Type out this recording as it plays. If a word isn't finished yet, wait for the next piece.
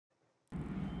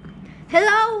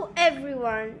Hello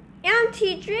everyone, I'm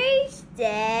TJ's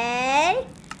Day.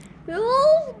 We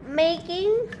will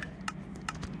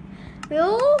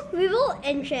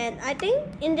enchant. I think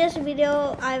in this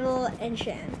video I will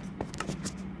enchant.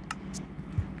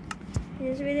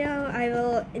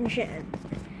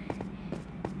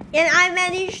 And I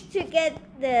managed to get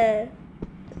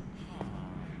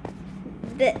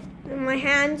my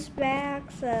hands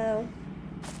back, so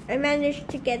I managed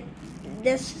to get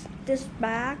this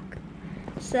back.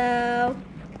 So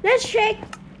let's check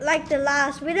like the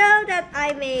last video that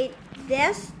I made.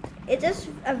 It is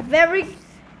a very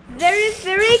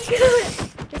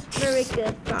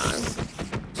good farm.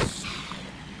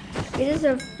 It is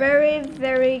a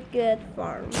very good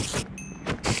farm.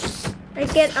 I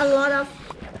get a lot of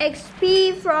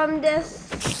XP from this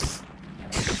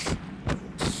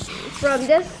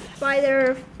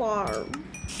spider farm.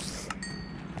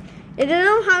 I don't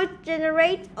know how to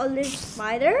generate all this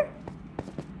spider.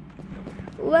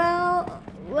 Well,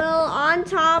 on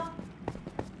top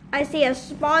I see a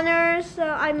spawner, so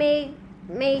I make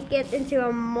it into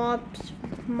a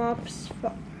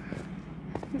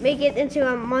make it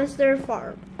into a monster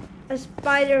farm, a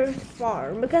spider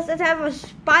farm, because it have a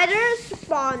spider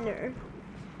spawner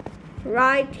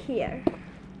right here.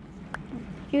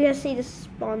 You can see the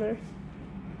spawner.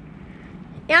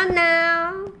 And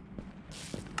now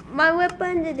my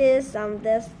weapon is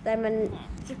this diamond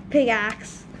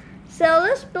pickaxe. So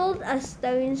let's build a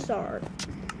stone sword.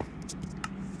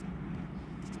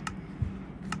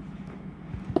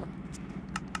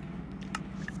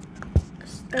 A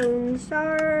stone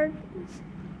sword.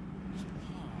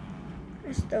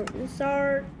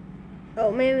 Oh,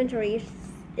 my inventory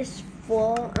is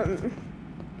full.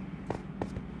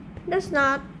 That's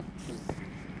not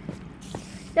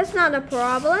a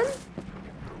problem.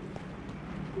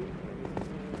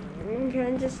 You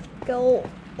can just go.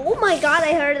 Oh my god,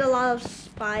 I heard a lot of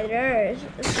spiders.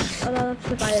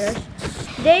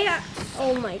 They are,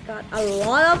 oh my god, a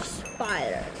lot of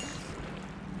spiders.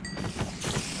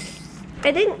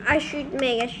 I think I should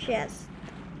make a chest.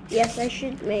 Yes, I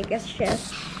should make a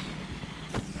chest.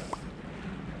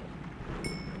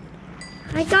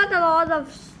 I got a lot of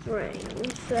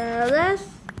string, so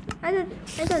I don't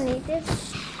need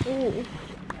this. Ooh.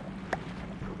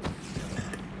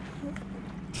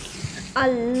 A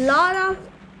lot of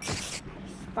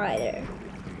spider.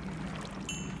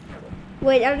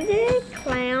 Wait, are they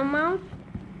climb out?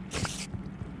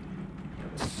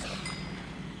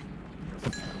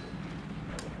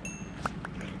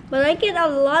 But I get a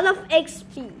lot of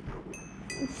XP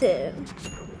too.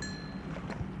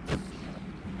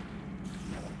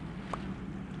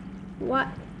 What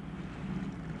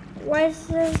is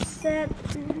this set?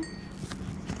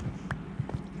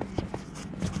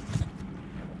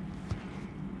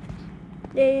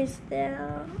 There's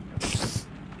still.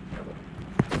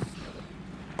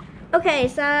 Okay,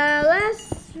 so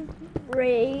let's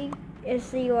break and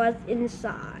see what's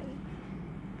inside.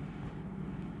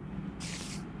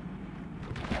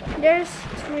 There's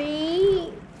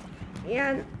 3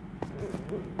 and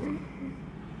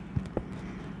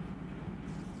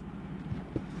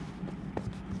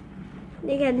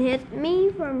they can hit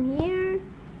me from here.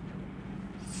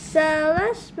 So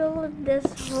let's build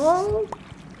this hole.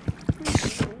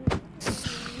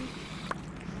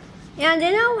 And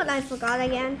you know what I forgot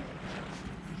again?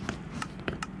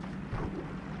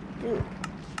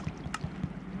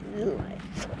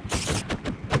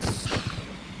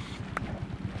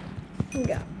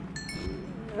 Go.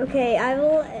 Okay, I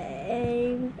will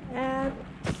aim at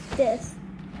this.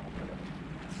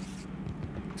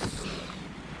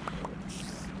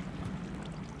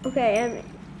 Okay,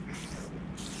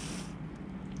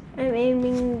 I'm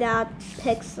aiming that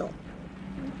pixel.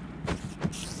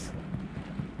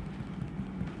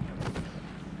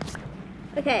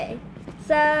 Okay,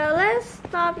 so let's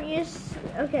stop use.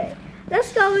 Okay,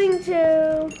 let's go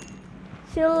into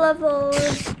level.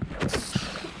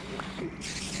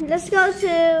 Let's go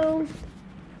to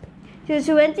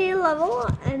 20 level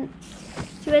and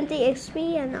 20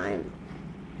 XP, and I'm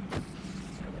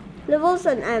levels,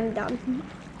 and I'm done.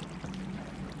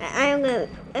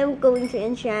 I'm going to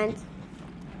enchant.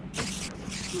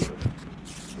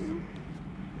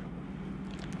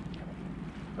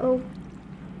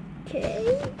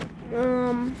 Okay.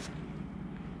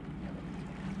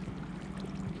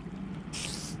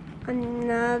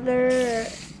 Another.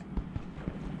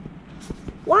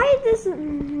 Why is this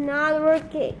not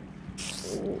working?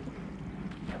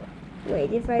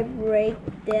 Wait, if I break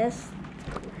this,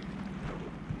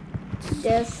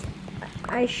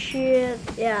 I should,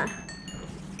 yeah.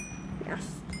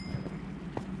 Yes.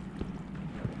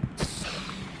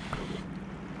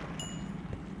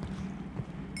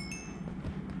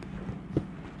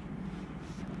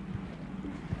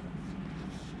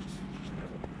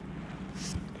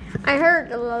 I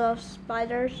heard a lot of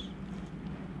spiders.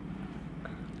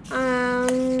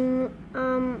 I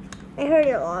heard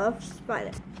a lot of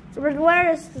spiders. But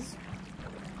where is this?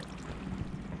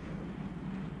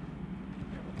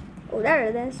 Oh, there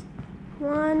it is.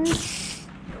 1,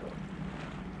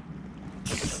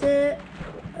 2.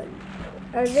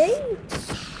 Are they?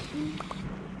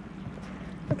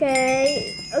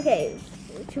 Okay.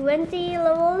 20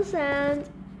 levels, and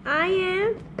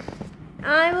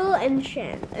I will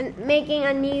enchant and making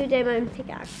a new diamond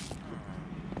pickaxe.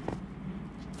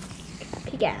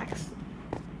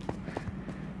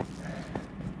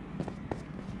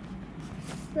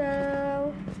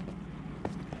 So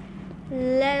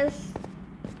let's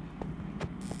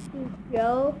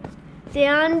go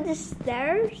down the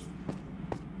stairs.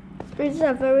 It's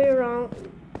a very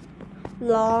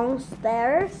long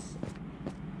stairs.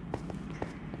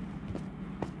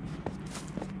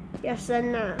 Yes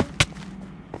and now.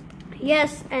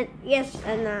 Yes and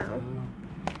now.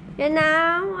 And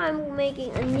now I'm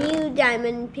making a new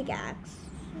diamond pickaxe.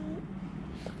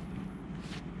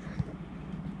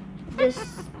 This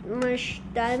much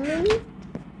diamond.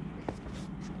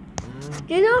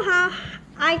 Do you know how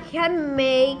I can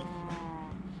make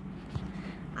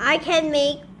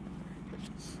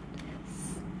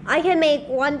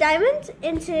one diamond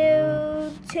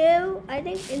into two? I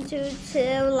think into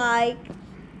two, like.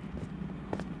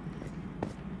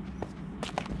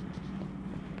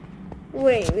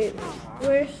 Wait,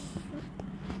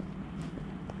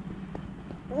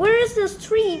 where is the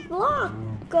street block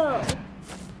go?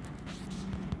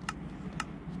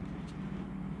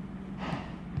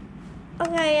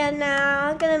 Okay, and now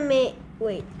I'm gonna make,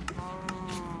 wait.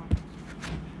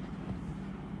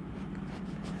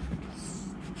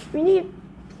 We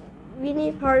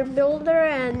need part builder,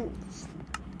 and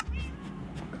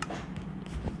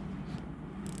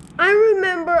I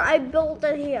remember I built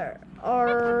it here.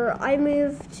 Or I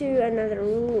moved to another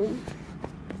room.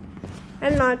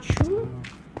 I'm not sure.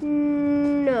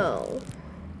 No.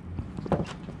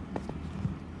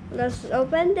 Let's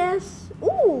open this.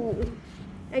 Ooh,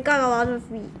 I got a lot of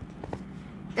wheat.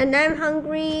 And I'm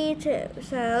hungry too.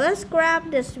 So let's grab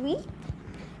this wheat.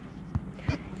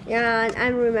 Yeah, and I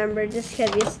remember this can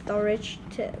be storage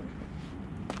too.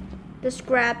 Just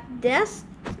grab this.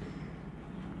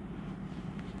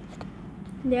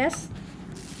 This.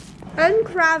 And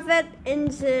craft it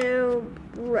into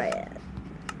bread.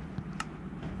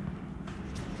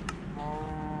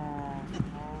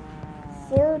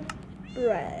 For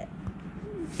bread.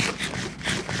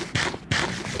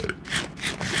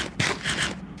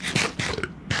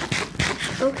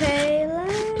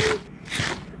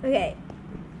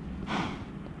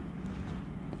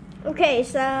 Okay,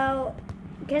 so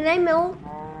can I milk?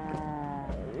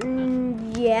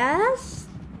 Yes.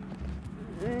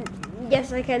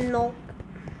 Yes, I can milk.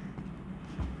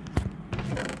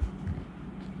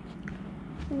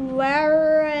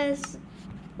 Where is?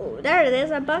 Oh, there it is,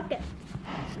 a bucket.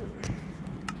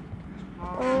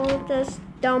 I'll just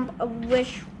dump a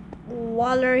wish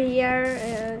water here,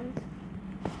 and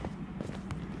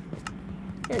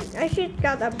I should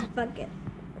got a bucket.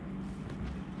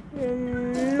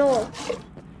 No.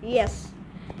 Yes.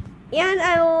 And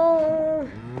I will.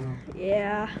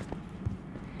 Yeah.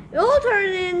 It will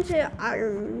turn into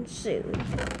iron soon.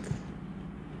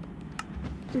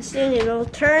 And soon it will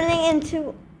turn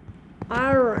into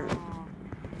iron.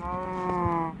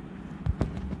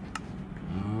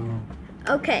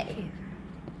 Okay.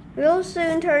 It will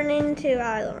soon turn into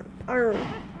iron.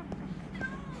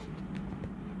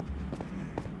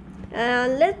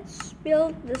 Let's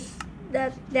build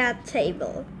that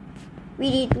table. We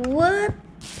need wood,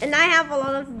 and I have a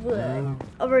lot of wood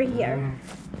over here.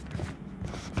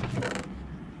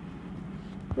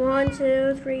 1,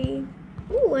 2, 3.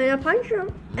 Ooh, and a bunch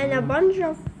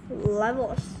of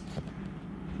levels.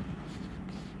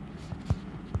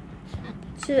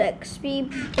 2 XP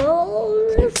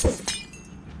bonus.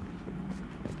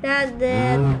 That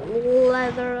did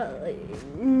leather.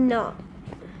 No.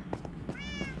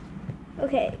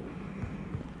 Okay.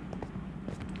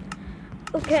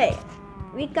 Okay.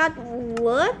 We got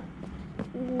wood,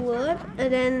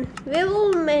 and then we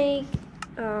will make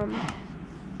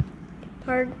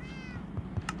part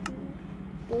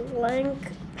blank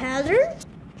pattern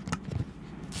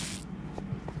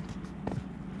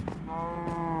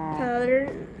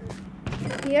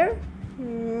here.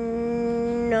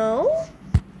 No.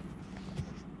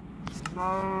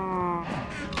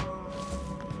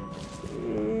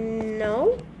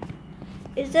 No.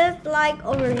 Is it like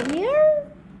over here?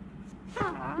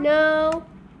 No.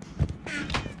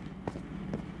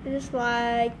 Is it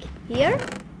like here?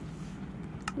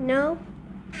 No.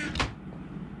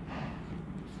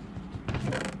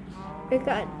 I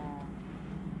got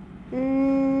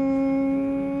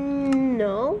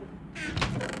no.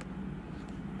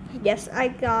 Yes, I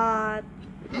got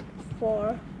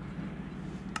 4.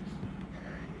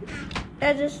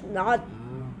 That is not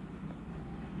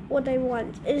what I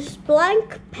want. It's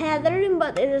blank pattern,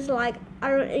 but it is like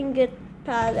iron ingot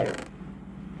pattern.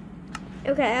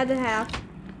 Okay, I don't have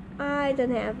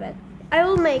it. I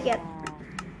will make it.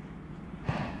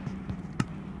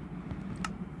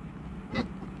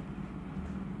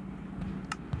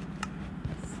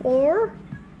 Four.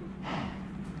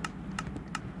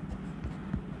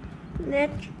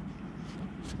 Next.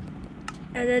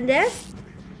 And then this.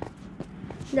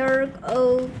 Dark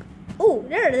oak. Oh,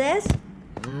 there it is.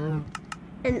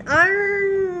 An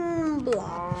iron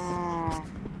block.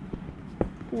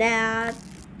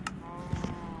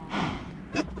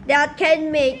 That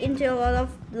can make into a lot of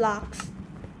blocks.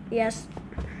 Yes.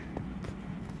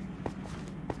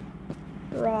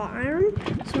 Raw iron.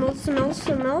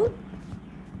 Smell.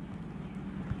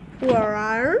 Raw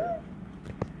iron.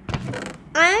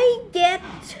 I get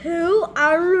 2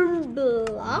 iron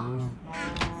blocks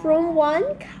from 1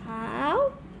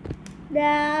 cow.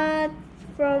 That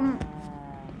from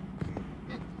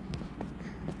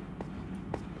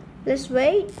this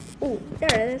way. Oh,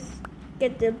 there it is.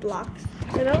 Get the blocks.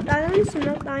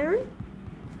 Smelt iron.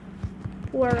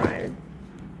 Poor iron.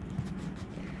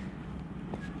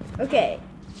 Okay.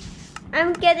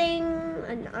 I'm getting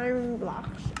an iron block.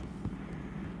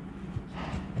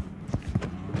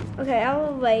 Okay, I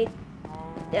will wait.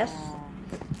 Yes.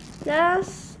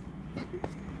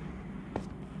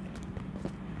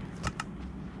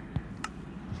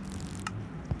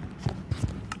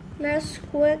 Let's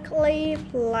quickly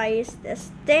place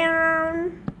this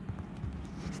down.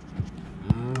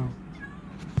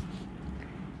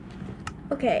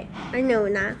 Okay, I know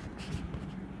now.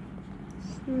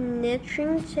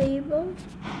 Snitching table.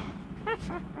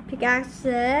 Pickaxe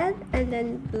it, and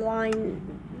then blind.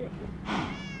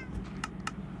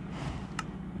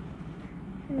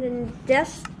 And then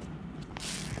this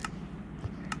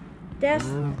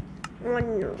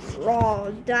one raw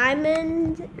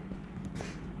diamond.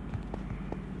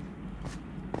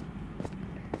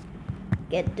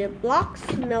 Get the blocks,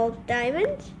 smelt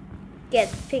diamond.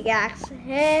 Get pickaxe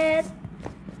head.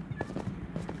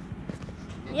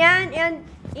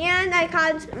 And I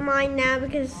can't mine now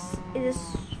because it is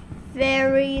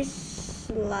very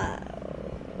slow.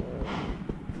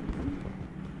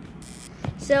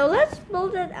 So let's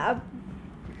build it up.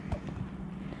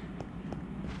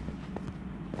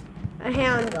 A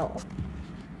handle.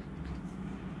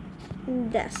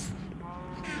 This.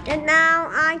 And now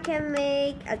I can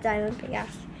make a diamond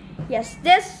pickaxe. Yes,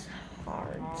 this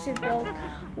hard to build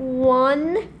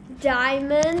 1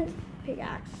 diamond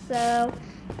pickaxe. So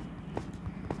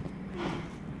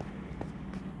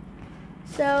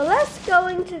let's go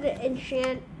into the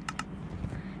enchanting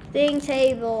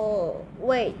table.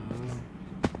 Wait.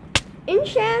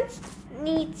 Enchant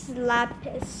needs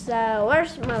lapis. So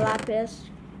where's my lapis?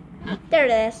 There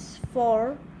it is.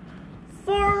 4.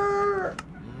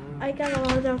 I got a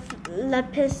lot of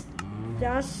lapis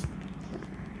dust.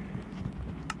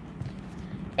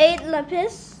 8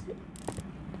 lapis.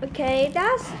 Okay,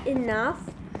 that's enough.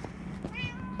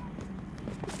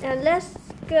 Now let's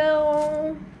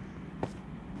go.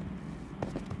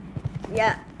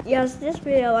 Yes, this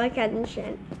video I can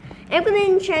enchant. I'm gonna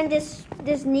enchant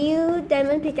this new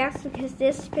diamond pickaxe because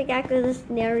this pickaxe is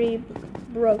nearly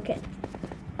broken.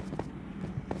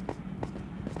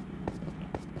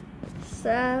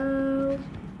 So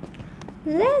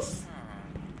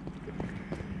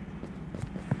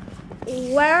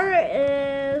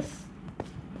where is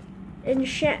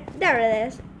there it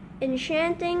is.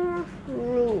 Enchanting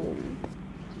room.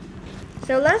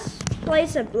 So let's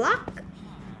place a block.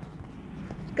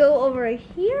 Go over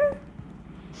here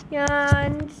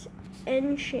and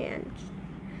enchant.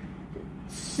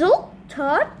 Silk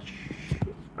touch.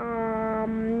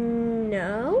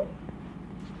 No.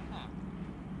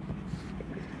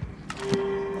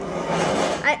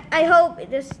 I hope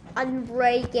it is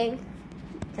unbreaking.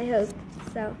 I hope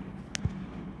so.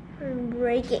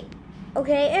 Unbreaking.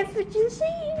 Okay, efficiency,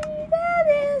 that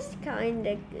is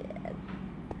kinda good.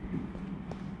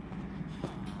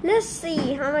 Let's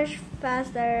see how much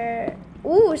faster.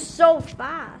 Ooh, so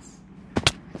fast.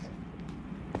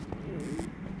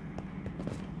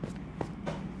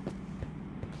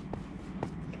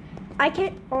 I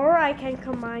can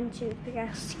combine 2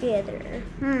 pickaxes together.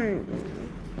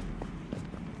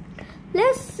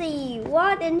 Let's see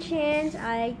what enchant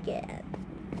I get.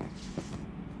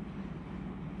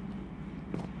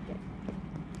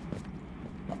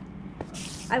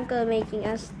 I'm gonna making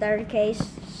a staircase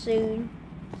soon.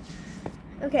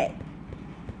 Okay.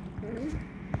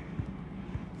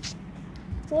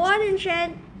 What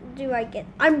enchant do I get?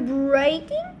 I'm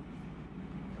breaking?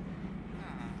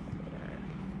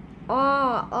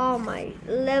 Oh my,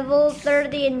 level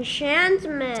 30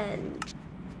 enchantment.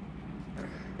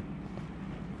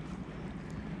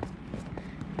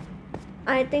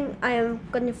 I think I am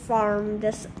gonna farm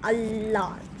this a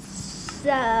lot.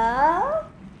 So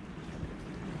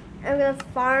I'm gonna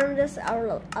farm this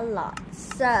a lot.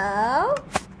 So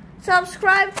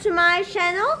subscribe to my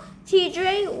channel,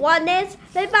 TJ1Nets.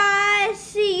 Bye bye.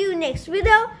 See you next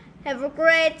video. Have a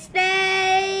great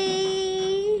day.